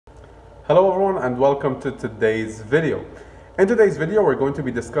Hello everyone and welcome to today's video. In today's video we're going to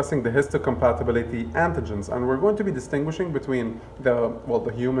be discussing the histocompatibility antigens, and we're going to be distinguishing between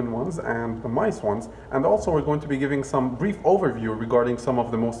the human ones and the mice ones, and also we're going to be giving some brief overview regarding some of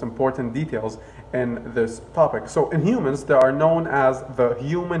the most important details in this topic. So in humans they are known as the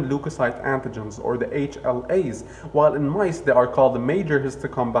human leukocyte antigens, or the HLAs, while in mice they are called the major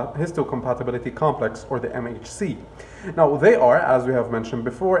histocompatibility complex, or the MHC. Now they are, as we have mentioned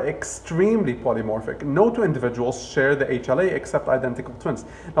before, extremely polymorphic. No two individuals share the HLA except identical twins.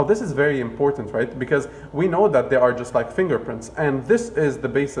 Now this is very important, right? Because we know that they are just like fingerprints, and this is the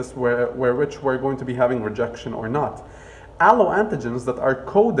basis which we're going to be having rejection or not. Alloantigens that are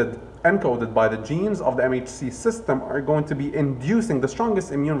encoded by the genes of the MHC system are going to be inducing the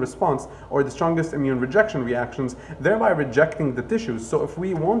strongest immune response or the strongest immune rejection reactions, thereby rejecting the tissues. So if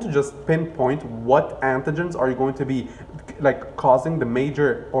we want to just pinpoint what antigens are going to be like causing the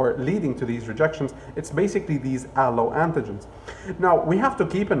major or leading to these rejections, it's basically these alloantigens. Now we have to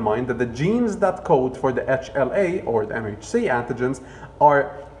keep in mind that the genes that code for the HLA or the MHC antigens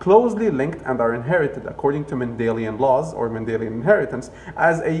are closely linked and are inherited according to Mendelian laws or Mendelian inheritance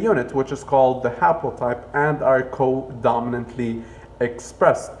as a unit, which is called the haplotype, and are co-dominantly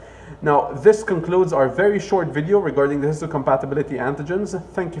expressed. Now this concludes our very short video regarding the histocompatibility antigens.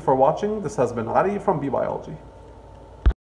 Thank you for watching. This has been Ali from Biology.